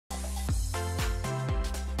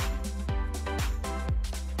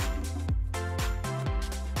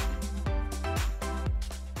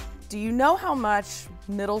Do you know how much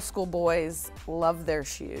middle school boys love their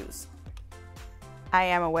shoes? I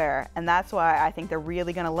am aware, and that's why I think they're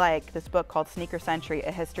really gonna like this book called Sneaker Century,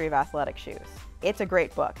 A History of Athletic Shoes. It's a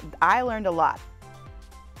great book. I learned a lot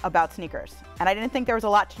about sneakers, and I didn't think there was a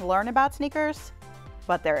lot to learn about sneakers,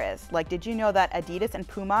 but there is. Like, did you know that Adidas and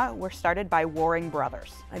Puma were started by warring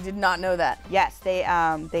brothers? I did not know that. Yes, they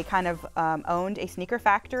kind of owned a sneaker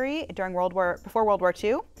factory during before World War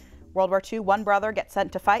II. World War II, one brother gets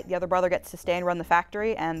sent to fight, the other brother gets to stay and run the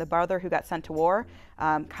factory, and the brother who got sent to war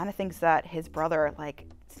kind of thinks that his brother like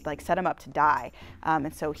set him up to die,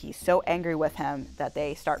 and so he's so angry with him that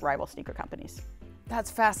they start rival sneaker companies. That's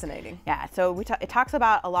fascinating. Yeah, so it talks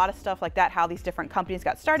about a lot of stuff like that, how these different companies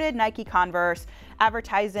got started, Nike, Converse,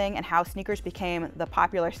 advertising, and how sneakers became the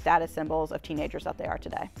popular status symbols of teenagers that they are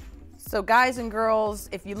today. So guys and girls,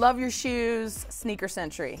 if you love your shoes, Sneaker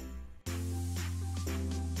Century.